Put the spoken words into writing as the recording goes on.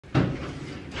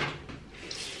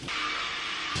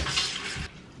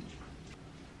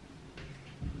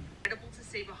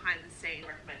quickly behind the scenes,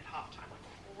 recommend halftime.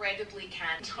 Incredibly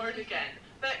can tone again.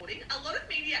 But a lot of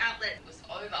media outlets was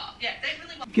over. Yeah, they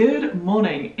really want. Good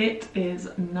morning. It is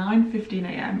 9:15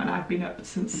 AM and I've been up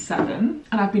since 7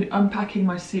 and I've been unpacking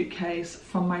my suitcase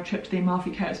from my trip to the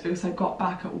Amalfi Coast because I got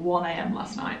back at 1 AM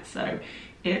last night. So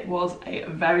it was a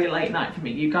very late night for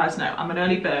me. You guys know I'm an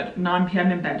early bird, 9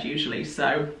 PM in bed usually,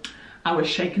 so I was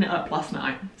shaking it up last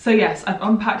night. So yes, I've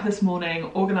unpacked this morning,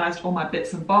 organised all my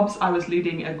bits and bobs. I was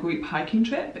leading a group hiking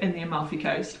trip in the Amalfi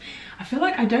Coast. I feel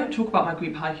like I don't talk about my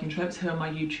group hiking trips here on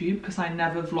my YouTube because I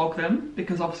never vlog them,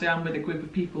 because obviously I'm with a group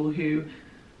of people who,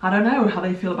 I don't know how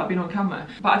they feel about being on camera.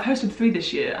 But I've hosted 3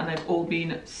 this year and they've all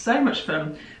been so much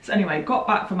fun. So anyway, got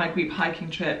back from my group hiking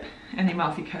trip in the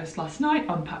Amalfi Coast last night,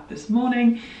 unpacked this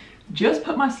morning, just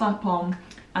put my slap on.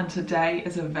 And today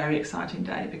is a very exciting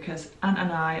day because Anne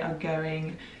and I are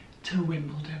going to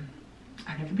Wimbledon.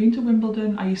 I've never been to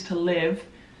Wimbledon. I used to live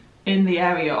in the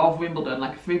area of Wimbledon,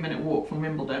 like a 3-minute walk from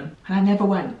Wimbledon, and I never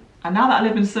went. And now that I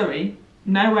live in Surrey,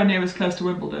 nowhere near as close to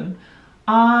Wimbledon,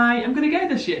 I am going to go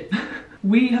this year.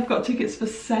 We have got tickets for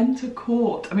Centre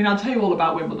Court. I mean, I'll tell you all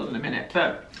about Wimbledon in a minute,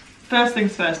 but first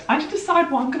things first, I need to decide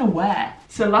what I'm going to wear.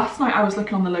 So last night I was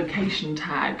looking on the location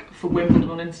tag for Wimbledon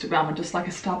on Instagram and just like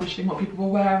establishing what people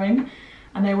were wearing.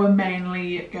 And they were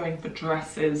mainly going for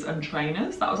dresses and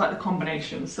trainers. That was like the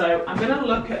combination. So I'm going to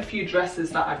look at a few dresses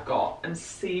that I've got and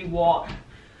see what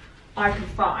I can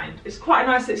find. It's quite a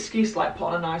nice excuse to like put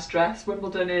on a nice dress.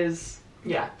 Wimbledon is,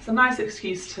 yeah, it's a nice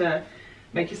excuse to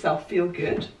make yourself feel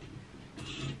good.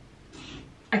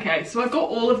 Okay, so I've got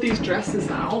all of these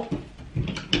dresses out.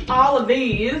 All of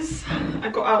these, I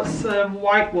got out some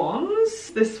white ones.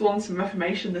 This one's from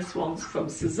Reformation, this one's from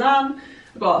Zanna.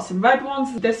 I got out some red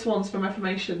ones, this one's from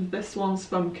Reformation, this one's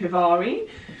from Kivari.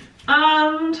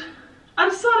 And I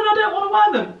decided I don't want to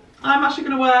wear them. I'm actually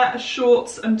going to wear a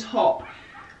shorts and top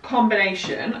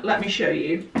combination. Let me show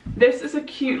you. This is a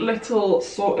cute little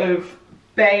sort of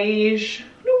beige,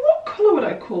 what colour would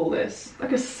I call this?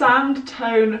 Like a sand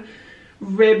tone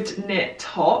ribbed knit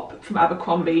top from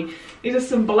Abercrombie. These are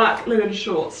some black linen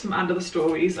shorts from Under the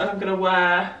Stories, and I'm going to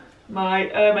wear my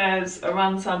Hermes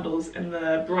Aran sandals in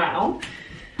the brown,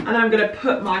 and then I'm going to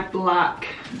put my black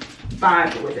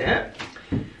bag with it,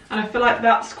 and I feel like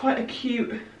that's quite a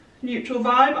cute neutral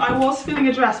vibe. I was feeling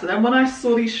a dress, but then when I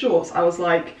saw these shorts I was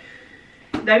like,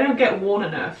 they don't get worn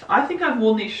enough. I think I've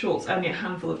worn these shorts only a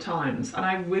handful of times and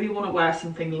I really want to wear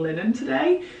something linen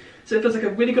today. So it feels like a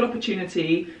really good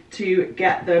opportunity to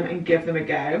get them and give them a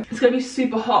go. It's going to be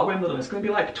super hot at Wimbledon. It's going to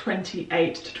be like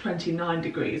 28 to 29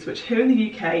 degrees, which here in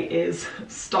the UK is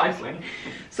stifling.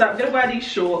 So I'm going to wear these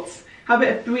shorts, have a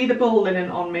bit of breathable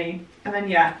linen on me, and then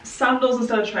yeah, sandals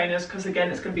instead of trainers because again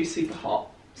it's going to be super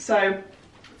hot. So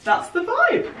that's the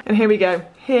vibe. And here we go.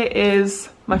 Here is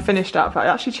my finished outfit. I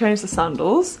actually changed the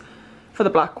sandals for the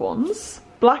black ones.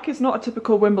 Black is not a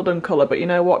typical Wimbledon colour, but you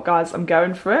know what guys, I'm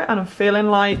going for it and I'm feeling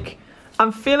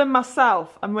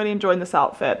myself. I'm really enjoying this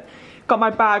outfit. Got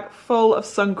my bag full of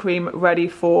sun cream ready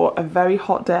for a very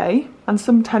hot day, and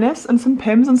some tennis and some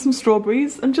Pims and some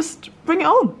strawberries, and just bring it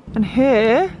on. And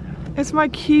here is my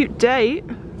cute date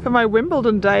for my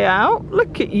Wimbledon day out.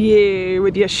 Look at you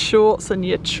with your shorts and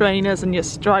your trainers and your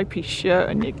stripy shirt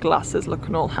and your glasses,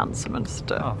 looking all handsome and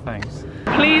stuff. Oh, thanks.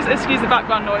 Please excuse the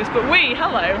background noise, but we,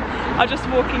 hello, are just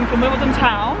walking from Wimbledon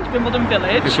town to Wimbledon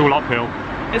village. It's all uphill.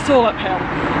 It's all uphill.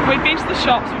 We've been to the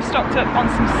shops, we've stocked up on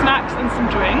some snacks and some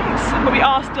drinks, but we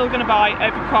are still going to buy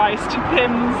overpriced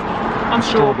Pims and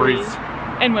strawberries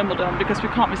in Wimbledon because we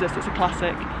can't resist, it's a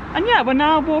classic. And yeah, we're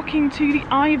now walking to the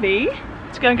Ivy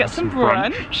to go and get some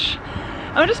brunch.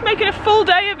 And we're just making a full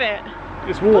day of it.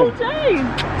 It's warm. Full day.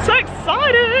 So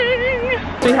exciting!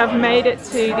 We have made it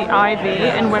to the Ivy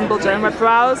in Wimbledon. We're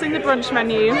browsing the brunch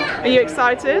menu. Are you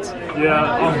excited? Yeah,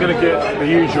 I'm gonna get the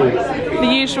usual. The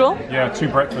usual? Yeah, 2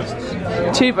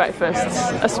 breakfasts. 2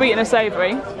 breakfasts. A sweet and a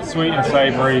savoury. Sweet and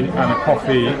savoury, and a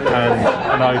coffee, and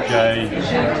an OJ,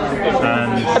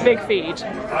 and a big feed.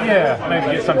 Yeah,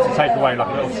 maybe get something to take away, like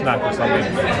a little snack or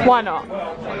something. Why not?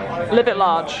 Live it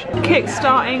large.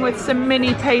 Kick-starting with some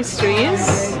mini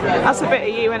pastries. That's a bit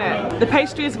of you, innit? The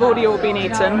pastries have already all been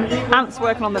eaten. Ant's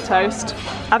working on the toast.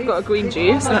 I've got a green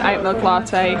juice and an oat milk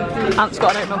latte. Ant's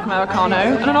got an oat milk Americano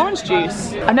and an orange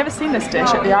juice. I've never seen this dish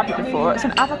at the Abbey before. It's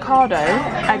an avocado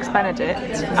eggs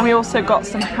benedict, and we also got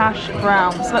some hash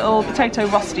browns, little potato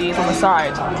rosties on the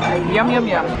side. Yum yum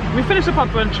yum. We finished up our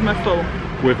brunch and we're full.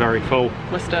 We're very full.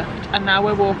 We're stuffed. And now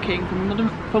we're walking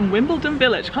from Wimbledon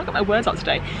Village. I can't get my words out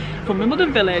today. From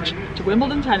Wimbledon Village to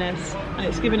Wimbledon Tennis, and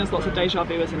it's giving us lots of deja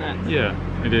vu, isn't it? Yeah,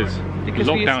 it is. Because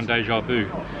lockdown deja vu.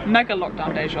 Mega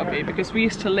lockdown deja vu, because we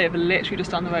used to live literally just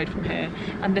down the road from here,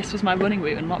 and this was my running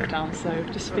route in lockdown, so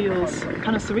it just feels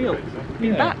kind of surreal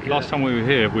being back. Last time we were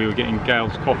here, we were getting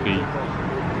Gail's coffee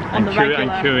and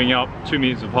queuing up 2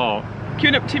 meters apart.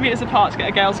 Queuing up 2 meters apart to get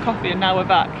a Gail's coffee, and now we're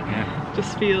back. Yeah.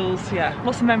 Just feels, yeah,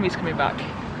 lots of memories coming back.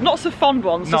 Not so fond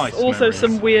ones, nice just also memories.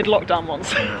 some weird lockdown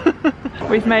ones.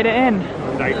 We've made it in.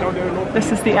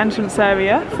 This is the entrance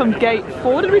area from gate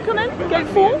 4. Did we come in? Gate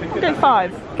 4 or gate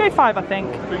 5? Gate 5, I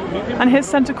think. And here's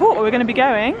centre court where we're going to be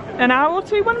going. An hour or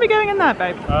two. When are we going in there,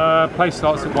 babe? Play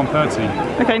starts at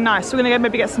 1:30. Okay, nice. So we're going to go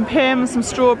maybe get some pims, some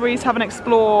strawberries, have an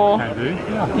explore. Can do.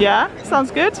 Yeah. Yeah? Sounds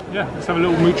good? Yeah, let's have a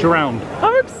little mooch around.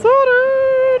 I'm excited!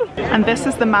 And this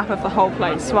is the map of the whole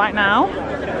place. Right now,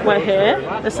 we're here.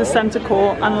 This is centre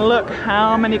court, and look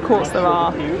how many courts there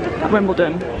are at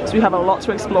Wimbledon. So we have a lot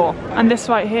to explore. And this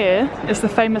right here is the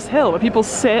famous hill where people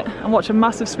sit and watch a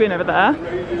massive screen over there,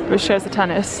 which shows the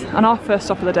tennis. And our first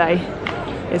stop of the day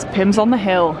is Pims on the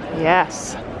Hill.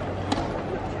 Yes.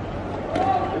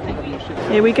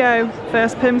 Here we go.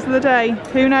 First Pims of the day.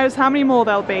 Who knows how many more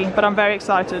there'll be, but I'm very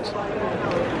excited.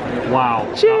 Wow.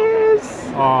 Cheers!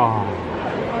 Oh.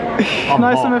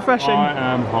 Nice and refreshing.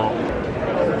 I am hot.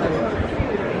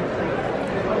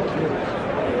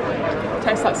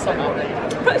 Tastes like summer.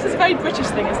 But this is a very British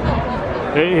thing, isn't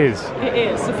it? It is. It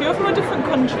is. If you're from a different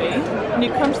country and you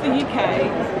come to the UK,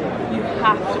 you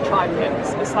have to try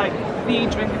Pims. It's like the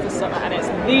drink of the summer, and it's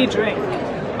the drink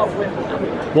of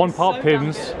Wimbledon. 1 part So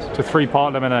Pims to 3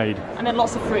 part lemonade. And then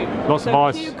lots of fruit. Lots of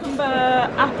ice. Cucumber,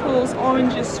 apples,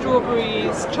 oranges,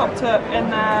 strawberries, chopped up in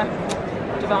there.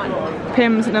 Divine.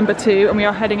 Pims at number 2, and we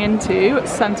are heading into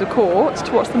centre court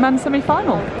to watch the men's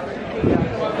semi-final.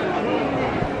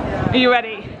 Are you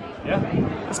ready? Yeah.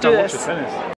 Let's do this.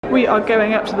 We are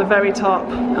going up to the very top.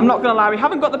 I'm not gonna lie, we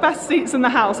haven't got the best seats in the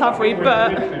house, have we?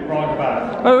 But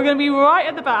well, we're gonna be right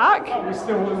at the back.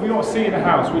 We got a seat in the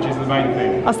house, which is the main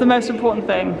thing. That's the most important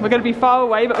thing. We're gonna be far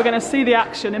away, but we're gonna see the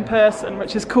action in person,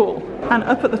 which is cool. And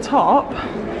up at the top,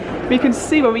 we can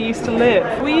see where we used to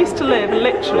live. We used to live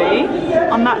literally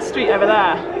on that street over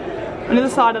there, on the other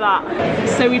side of that.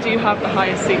 So we do have the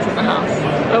highest seats in the house.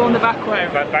 Oh, on the back row.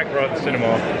 Back row at the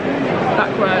cinema.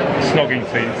 Back row. Snogging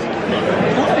seats.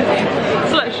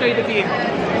 So let's show you the view.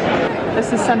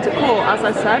 This is centre court, as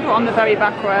I said. We're on the very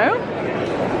back row.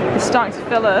 It's starting to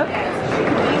fill up.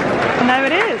 And there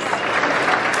it is.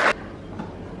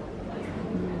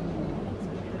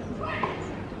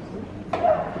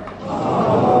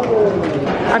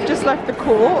 I've just left the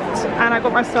court and I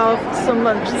got myself some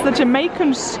lunch. It's the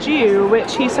Jamaican stew,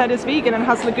 which he said is vegan and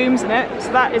has legumes in it,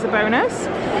 so that is a bonus.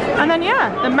 And then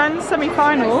yeah, the men's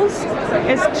semi-finals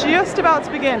is just about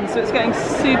to begin, so it's getting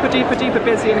super duper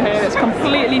busy in here. It's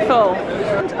completely full.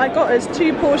 And I got us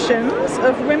 2 portions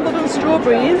of Wimbledon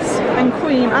strawberries and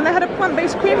cream, and they had a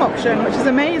plant-based cream option, which is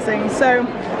amazing. So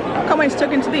can't wait to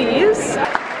tuck into these.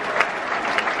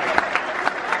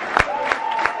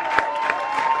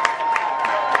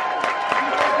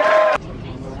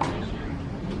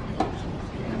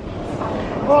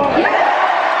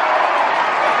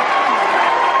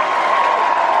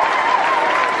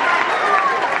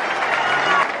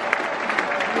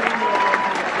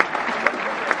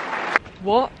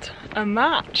 What a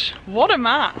match! What a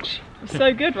match! It was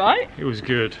so good, right? It was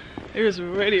good. It was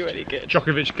really good.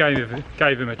 Djokovic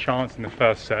gave him a chance in the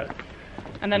first set.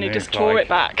 And then he just tore it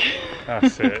back.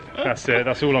 That's it. That's it.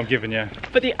 That's all I'm giving you.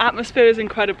 But the atmosphere is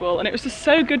incredible, and it was just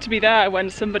so good to be there when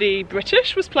somebody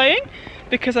British was playing,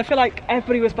 because I feel like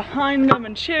everybody was behind them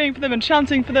and cheering for them and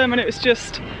chanting for them, and it was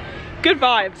just good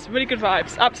vibes, really good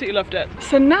vibes. Absolutely loved it.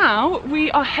 So now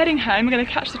we are heading home. We're going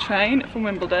to catch the train from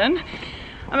Wimbledon,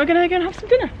 and we're going to go and have some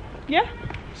dinner. Yeah?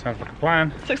 Sounds like a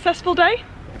plan. Successful day?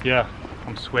 Yeah,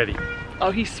 I'm sweaty.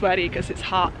 Oh, he's sweaty because it's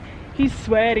hot. He's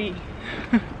sweaty.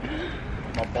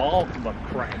 My ball, my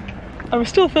crack. Oh, we're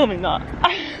still filming that.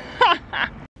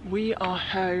 We are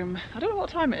home. I don't know what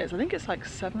time it is. I think it's like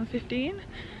 7:15.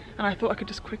 And I thought I could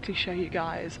just quickly show you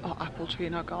guys our apple tree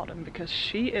in our garden because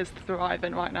she is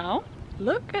thriving right now.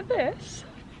 Look at this.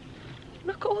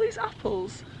 Look at all these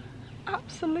apples.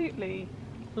 Absolutely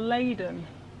laden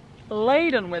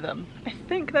with them. I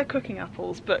think they're cooking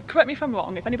apples, but correct me if I'm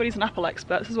wrong. If anybody's an apple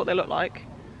expert, this is what they look like.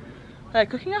 They're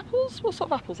cooking apples? What sort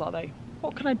of apples are they?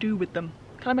 What can I do with them?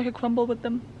 Can I make a crumble with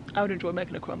them? I would enjoy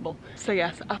making a crumble. So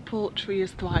yes, apple tree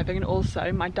is thriving, and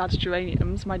also my dad's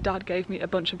geraniums. My dad gave me a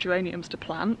bunch of geraniums to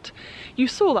plant. You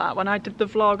saw that when I did the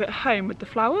vlog at home with the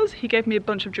flowers. He gave me a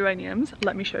bunch of geraniums.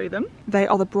 Let me show you them. They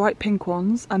are the bright pink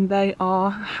ones, and they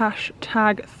are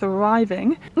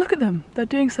 #thriving. Look at them, they're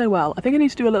doing so well. I think I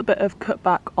need to do a little bit of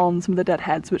cutback on some of the dead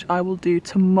heads, which I will do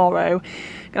tomorrow.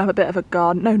 Gonna have a bit of a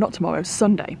garden, no, not tomorrow,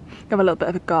 Sunday. Gonna have a little bit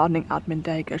of a gardening admin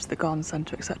day, go to the garden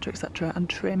centre, etc, etc, and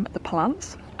trim the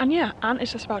plants. And yeah, Ant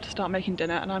is just about to start making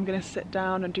dinner, and I'm gonna sit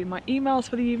down and do my emails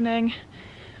for the evening.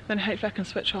 Then hopefully I can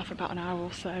switch off for about an hour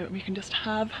or so, and we can just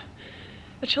have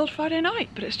a chilled Friday night.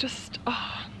 But it's just,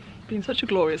 oh, been such a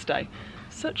glorious day.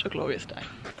 Such a glorious day.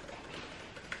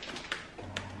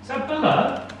 Is that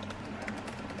Bella?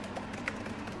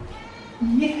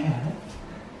 Yeah.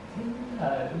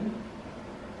 Hello.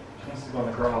 She wants to go on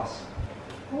the grass.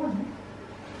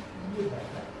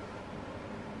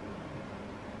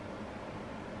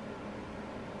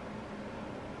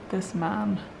 This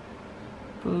man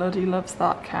bloody loves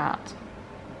that cat.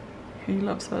 He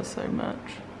loves her so much.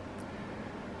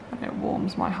 And it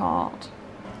warms my heart.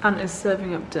 Ant is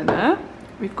serving up dinner.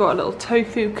 We've got a little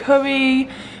tofu curry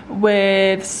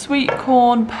with sweet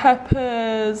corn,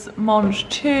 peppers, mange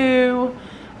tout.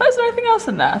 Is there anything else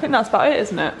in there? I think that's about it,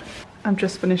 isn't it? I'm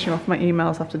just finishing off my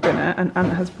emails after dinner, and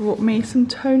Ant has brought me some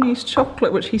Tony's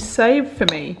chocolate, which he saved for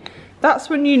me. That's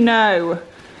when you know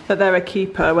that they're a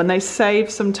keeper, when they save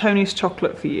some Tony's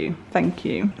chocolate for you. Thank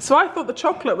you. So I thought the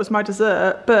chocolate was my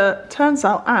dessert, but turns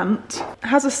out Ant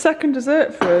has a second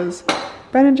dessert for us.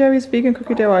 Ben & Jerry's vegan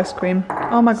cookie dough ice cream.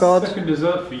 Oh my god. Second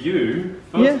dessert for you,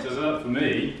 first dessert for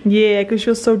me. Yeah, because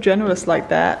you're so generous like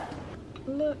that.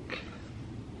 Look.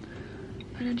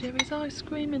 Ben & Jerry's ice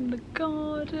cream in the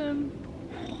garden.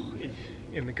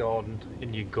 In the garden,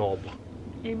 in your gob.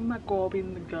 In my gob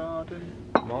in the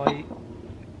garden. My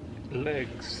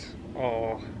legs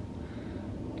are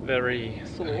very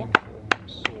sore.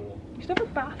 Sore. You should have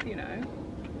a bath, you know.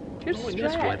 You In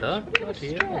this weather. Should we have a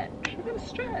stretch? Should we have a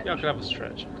stretch? Yeah, I could have a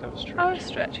stretch. Oh, a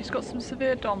stretch. He's got some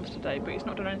severe DOMS today, but he's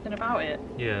not done anything about it.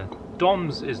 Yeah.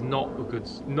 DOMS is not a good.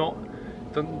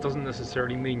 Doesn't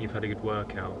necessarily mean you've had a good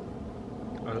workout.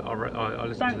 I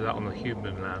listened to that on the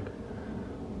Human Lab.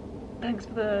 Thanks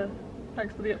for the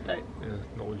update. Yeah,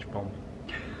 knowledge bomb.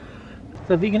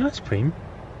 The vegan ice cream.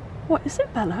 What is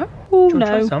it, Bella? Oh Do you want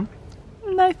to no. try some?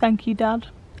 No, thank you, Dad.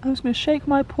 I was going to shake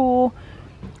my paw,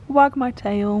 wag my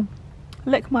tail,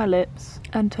 lick my lips,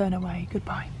 and turn away.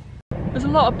 Goodbye. There's a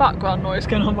lot of background noise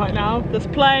going on right now. There's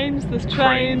planes, there's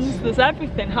trains, there's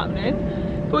everything happening.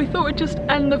 But we thought we'd just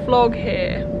end the vlog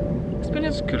here. It's been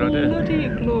a bloody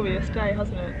glorious day,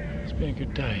 hasn't it? It's been a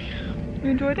good day.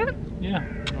 You enjoyed it? Yeah,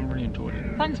 I really enjoyed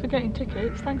it. Thanks for getting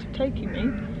tickets. Thanks for taking me.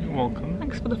 You're welcome.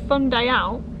 Thanks for the fun day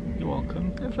out. You're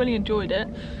welcome. I've really enjoyed it.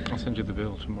 I'll send you the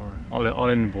bill tomorrow. I'll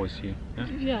invoice you.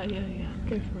 Yeah.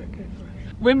 Go for it.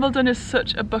 Wimbledon is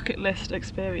such a bucket list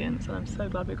experience, and I'm so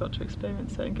glad we got to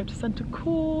experience it and go to Centre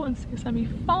Court and see a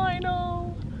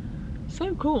semi-final.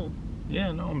 So cool.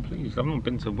 Yeah, no, I'm pleased. I've not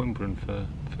been to Wimbledon for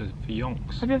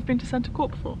yonks. Have you ever been to Centre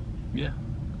Court before? Yeah.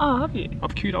 Oh, have you?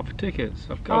 I've queued up for tickets.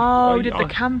 We did the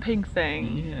camping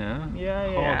thing.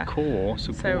 Yeah. Hardcore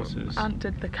supporters. So Ant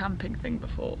did the camping thing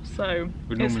before. So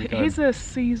he's a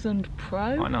seasoned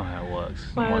pro. I know how it works.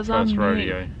 It's whereas my first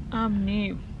rodeo. I'm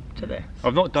new to this.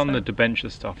 I've not done the debenture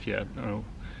stuff yet. No.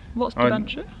 What's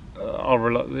debenture?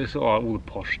 This all the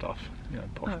posh stuff. You know,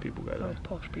 posh people go there.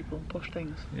 Posh people, posh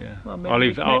things. Yeah. Well, maybe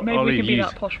we can be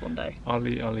that posh one day. I'll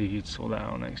leave you to sort that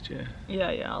out next year. Yeah,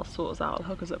 I'll sort us out. I'll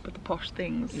hook us up with the posh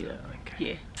things. Yeah, okay.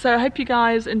 Yeah. So I hope you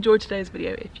guys enjoyed today's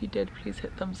video. If you did, please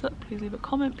hit thumbs up. Please leave a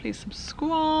comment. Please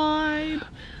subscribe.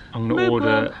 I'm gonna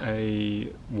order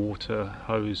a water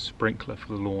hose sprinkler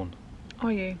for the lawn.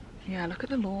 Are you? Yeah, look at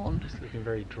the lawn. It's looking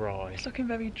very dry. It's looking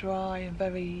very dry and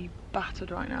very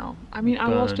battered right now. I mean, I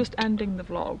was just ending the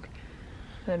vlog.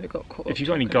 And then we got caught up. If you've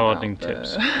got any gardening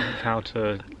tips of how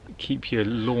to keep your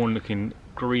lawn looking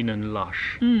green and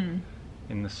lush in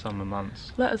the summer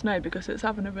months, let us know, because it's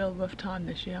having a real rough time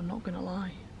this year, I'm not going to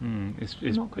lie. It's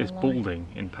balding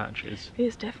in patches. It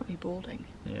is definitely balding.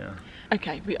 Yeah.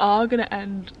 Okay, we are going to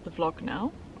end the vlog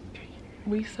now.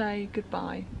 We say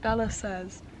goodbye. Bella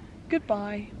says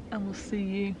goodbye, and we'll see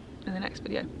you in the next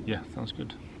video. Yeah, sounds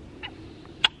good.